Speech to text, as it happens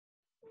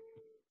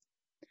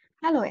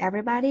Hello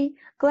everybody,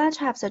 glad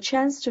to have the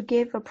chance to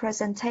give a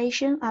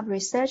presentation of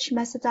research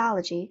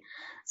methodology.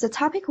 The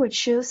topic we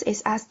choose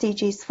is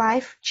SDGs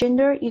 5,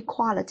 Gender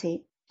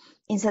Equality.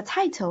 In the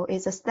title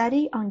is a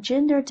study on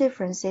gender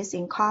differences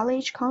in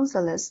college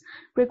counselors'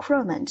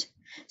 recruitment,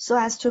 so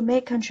as to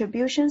make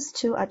contributions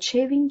to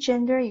achieving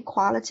gender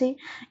equality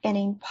and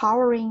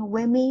empowering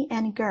women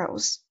and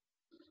girls.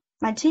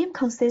 My team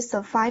consists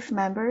of 5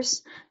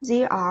 members.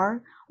 They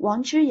are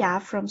Wang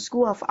Zhiya from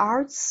School of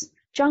Arts,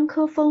 Zhang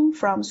Kefeng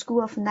from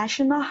School of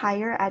National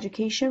Higher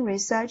Education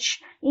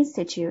Research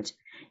Institute,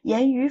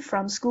 Yan Yu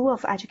from School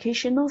of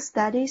Educational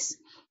Studies,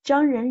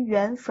 Zhang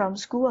Renyuan from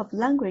School of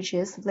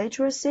Languages,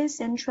 Literacies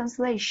and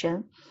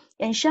Translation,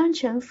 and Shan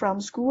Chen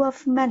from School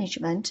of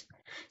Management.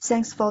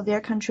 Thanks for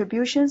their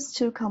contributions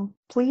to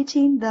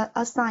completing the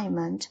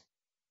assignment.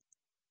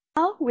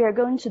 Now we are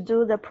going to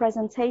do the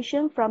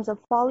presentation from the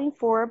following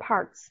 4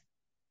 parts.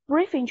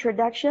 Brief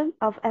introduction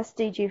of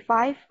SDG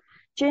 5,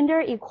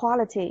 Gender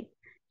Equality.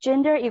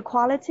 Gender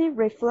equality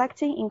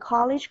reflecting in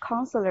college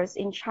counselors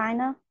in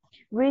China,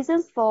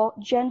 reasons for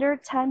gender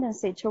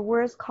tendency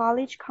towards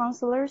college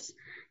counselors,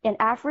 and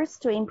efforts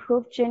to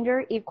improve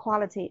gender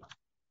equality.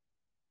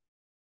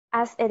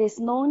 As it is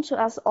known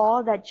to us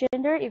all that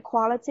gender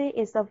equality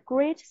is of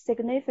great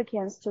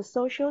significance to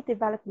social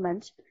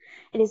development,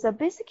 it is a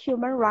basic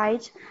human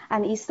right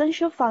and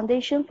essential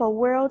foundation for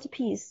world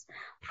peace,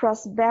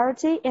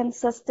 prosperity, and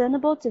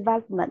sustainable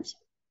development.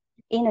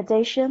 In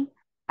addition,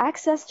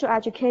 access to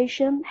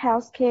education,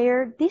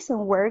 healthcare, decent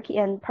work,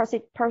 and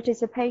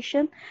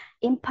participation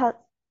in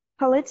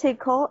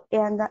political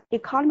and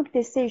economic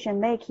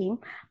decision-making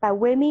by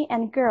women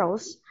and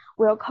girls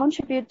will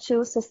contribute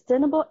to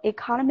sustainable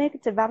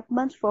economic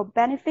development for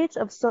benefit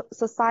of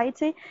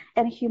society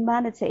and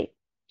humanity.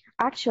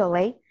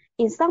 Actually,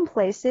 in some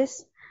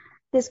places,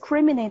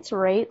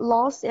 discriminatory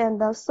laws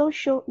and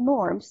social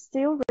norms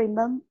still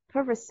remain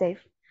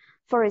pervasive.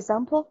 For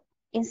example,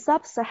 in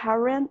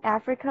sub-Saharan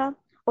Africa,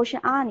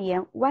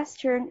 Oceania,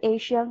 Western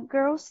Asia,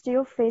 girls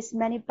still face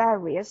many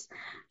barriers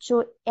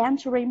to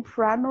entering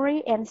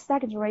primary and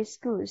secondary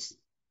schools.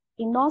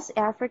 In North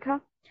Africa,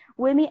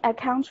 women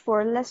account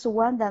for less than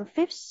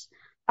 1/5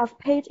 of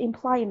paid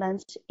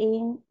employment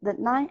in the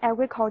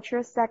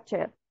non-agricultural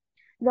sector.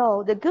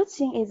 Though the good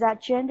thing is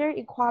that gender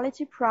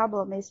equality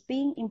problem is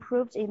being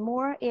improved in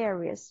more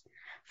areas.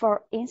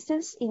 For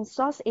instance, in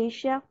South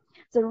Asia,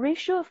 the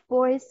ratio of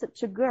boys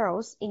to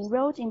girls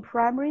enrolled in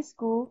primary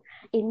school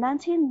in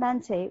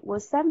 1990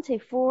 was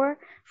 74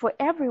 for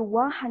every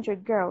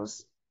 100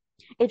 girls.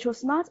 It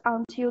was not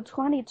until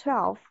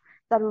 2012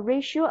 that the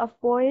ratio of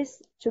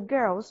boys to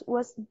girls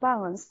was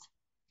balanced.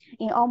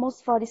 In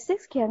almost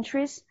 46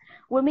 countries,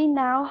 women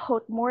now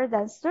hold more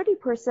than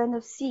 30%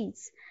 of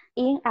seats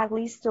in at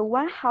least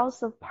one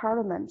House of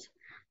Parliament.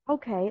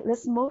 Okay,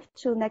 let's move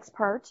to next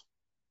part.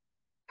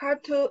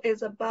 Part 2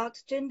 is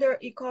about gender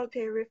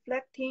equality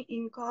reflecting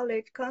in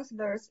college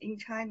counselors in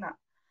China.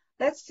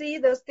 Let's see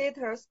the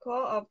status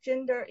quo of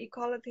gender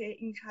equality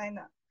in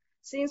China.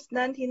 Since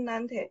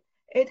 1990,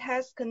 it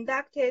has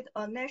conducted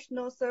a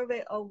national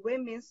survey of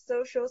women's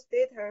social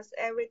status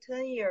every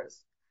 10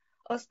 years.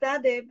 A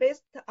study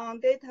based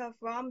on data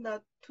from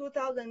the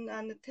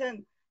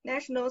 2010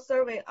 National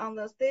Survey on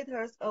the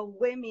Status of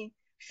Women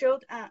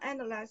showed an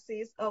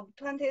analysis of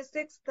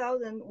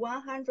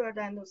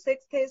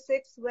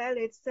 26,166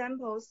 valid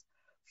samples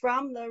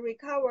from the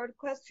recovered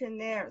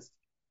questionnaires.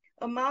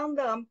 Among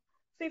them,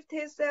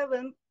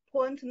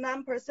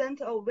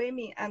 57.9% of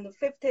women and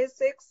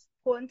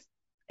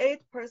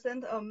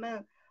 56.8% of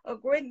men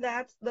agreed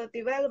that the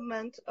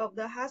development of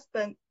the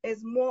husband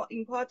is more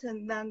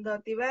important than the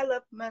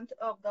development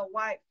of the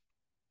wife.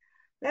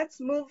 Let's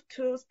move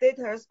to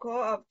status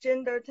quo of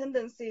gender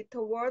tendency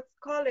towards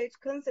college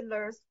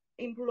counselors'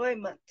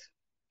 employment.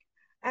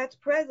 At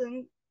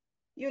present,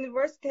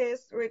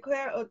 universities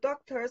require a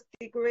doctor's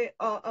degree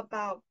or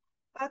above,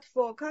 but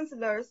for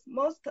counselors,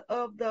 most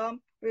of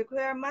them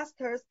require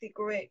master's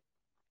degree.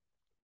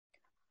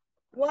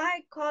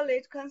 Why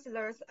college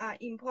counselors are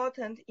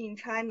important in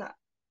China?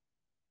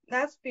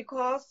 That's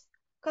because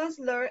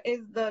counselor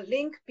is the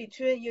link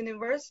between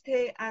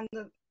university and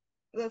the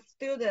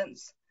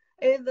students.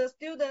 It is the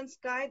student's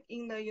guide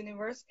in the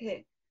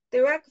university,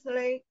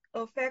 directly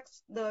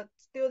affects the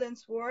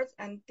students' words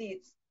and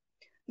deeds.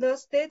 The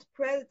state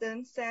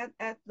president said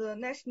at the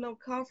national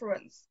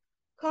conference,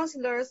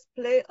 counselors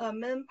play a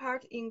main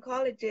part in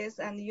colleges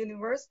and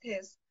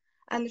universities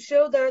and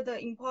shoulder the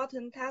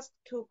important task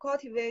to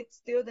cultivate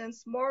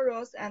students'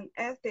 morals and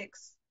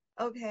ethics.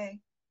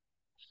 Okay.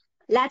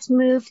 Let's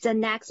move the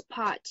next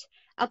part.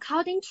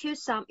 According to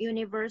some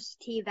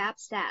university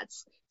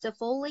websites, the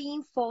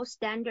following 4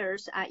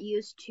 standards are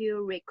used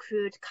to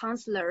recruit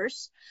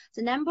counselors.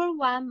 The number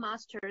 1,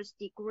 master's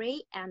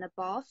degree and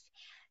above.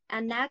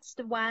 And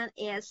next one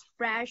is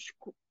fresh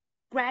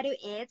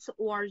graduates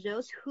or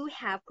those who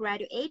have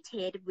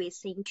graduated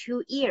within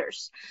 2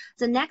 years.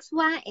 The next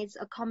one is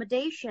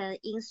accommodation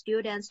in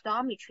students'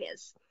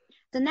 dormitories.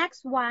 The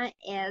next one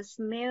is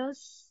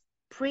males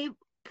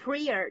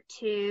prior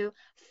to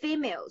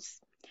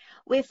females.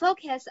 We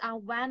focus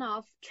on one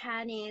of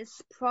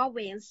Chinese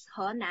province,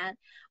 Henan.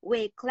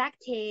 We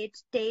collected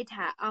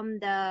data on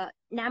the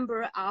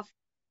number of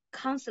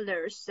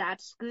counselors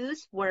that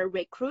schools were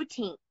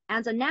recruiting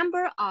and the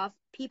number of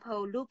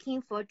people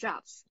looking for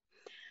jobs.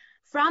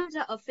 From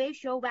the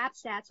official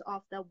websites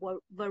of the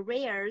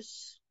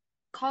various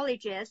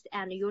colleges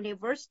and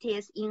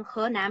universities in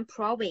Henan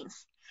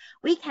province,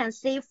 we can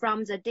see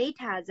from the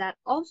data that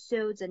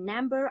also the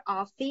number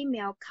of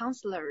female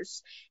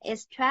counselors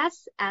is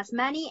twice as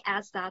many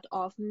as that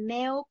of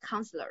male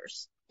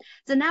counselors.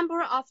 The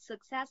number of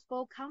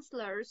successful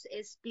counselors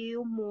is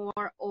still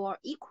more or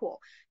equal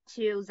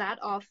to that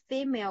of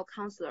female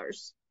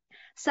counselors.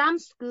 Some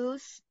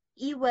schools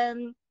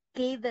even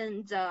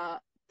given the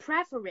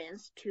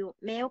preference to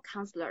male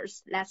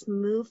counselors. Let's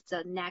move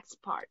the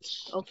next part.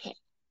 Okay.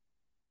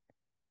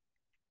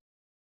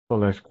 So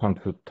let's come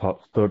to the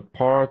third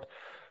part,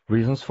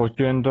 reasons for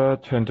gender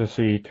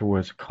tendency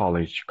towards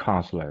college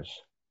counselors.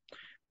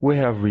 We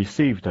have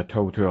received a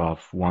total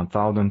of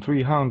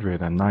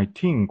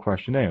 1,319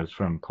 questionnaires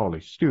from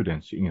college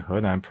students in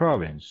Henan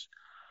province,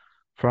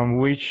 from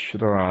which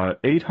there are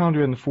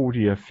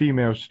 840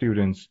 female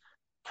students,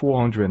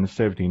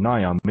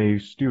 479 are male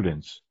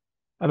students,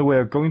 and we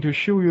are going to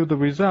show you the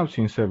results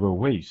in several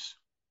ways.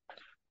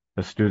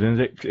 The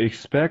students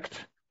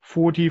expect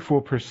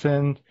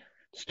 44%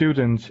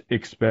 students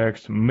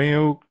expect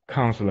male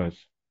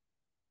counselors,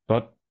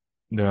 but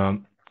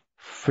the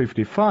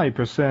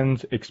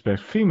 55%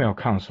 expect female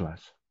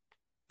counselors.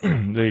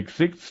 The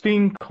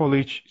existing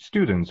college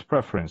students'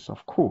 preference,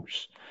 of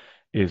course,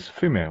 is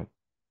female.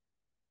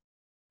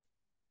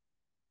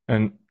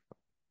 And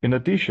in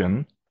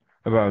addition,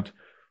 about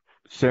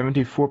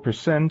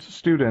 74%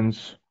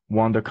 students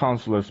want the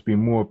counselors to be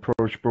more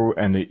approachable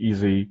and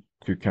easy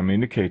to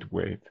communicate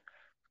with.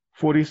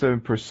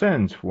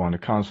 47% want the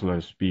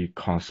counselors to be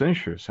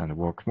conscientious and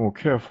work more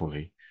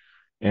carefully.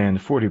 And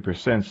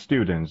 40%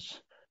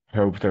 students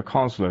hope the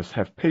counselors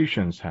have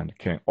patience and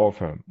can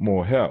offer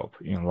more help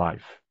in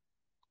life.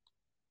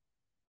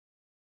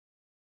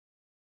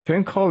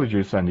 10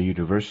 colleges and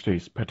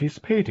universities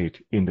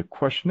participated in the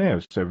questionnaire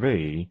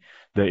survey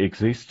the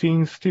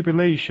existing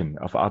stipulation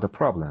of other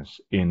problems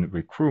in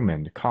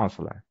recruitment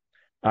counselor,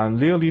 and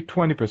nearly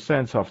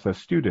 20% of the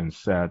students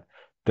said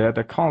that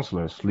the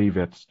counselors live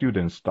at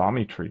students'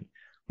 dormitory.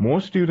 More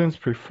students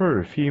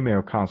prefer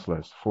female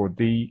counselors for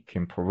they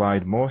can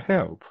provide more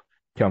help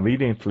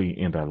conveniently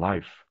in their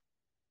life.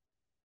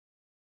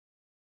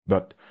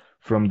 But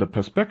from the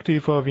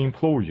perspective of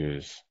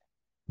employers,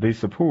 they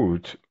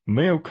support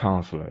male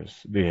counselors.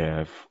 They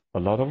have a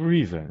lot of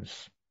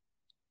reasons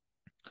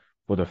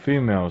for the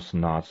females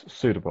not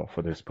suitable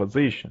for this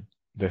position.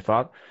 They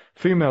thought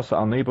females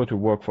are unable to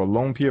work for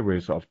long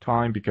periods of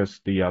time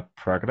because they are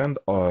pregnant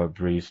or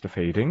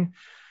breastfeeding,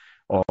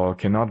 or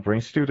cannot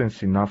bring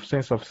students enough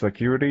sense of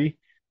security,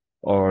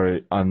 or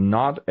are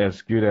not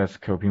as good as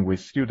coping with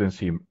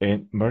students'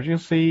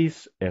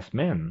 emergencies as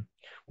men.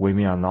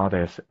 Women are not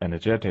as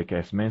energetic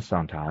as men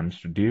sometimes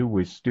to deal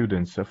with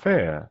students'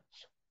 affairs.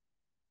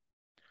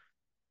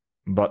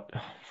 But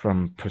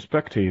from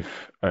perspective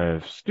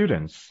of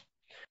students,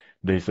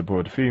 they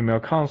support female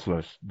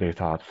counselors. They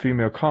thought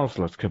female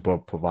counselors could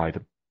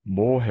provide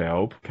more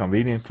help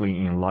conveniently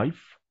in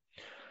life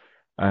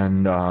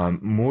and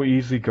more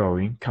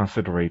easygoing,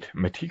 considerate,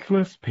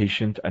 meticulous,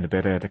 patient, and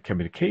better at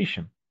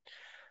communication.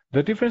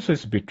 The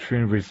differences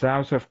between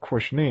results of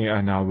questionnaire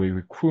and our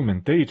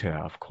recruitment data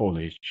of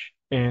college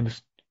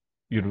and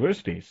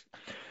universities.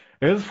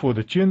 As for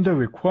the gender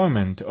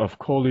requirement of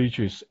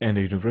colleges and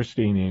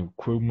university in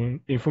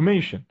recruitment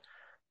information,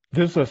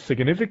 there's a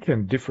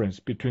significant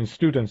difference between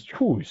students'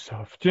 choice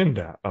of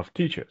gender of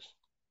teachers.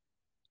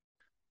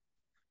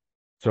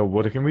 So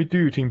what can we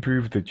do to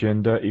improve the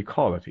gender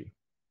equality?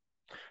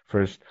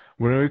 First,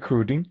 when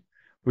recruiting,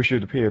 we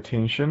should pay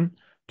attention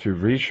to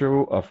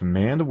ratio of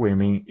men and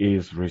women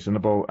is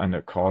reasonable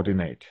and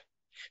coordinate.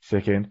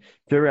 Second,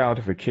 carry out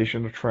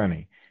vocational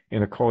training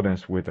in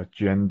accordance with the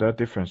gender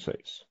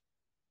differences.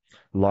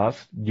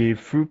 Last, give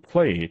full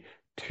play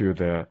to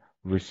the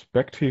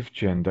respective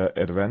gender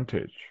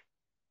advantage.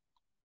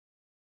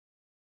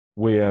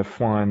 We have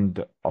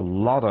found a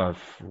lot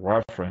of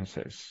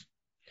references,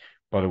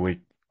 but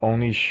we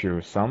only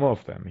show some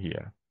of them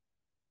here.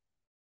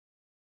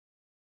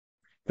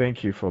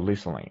 Thank you for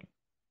listening.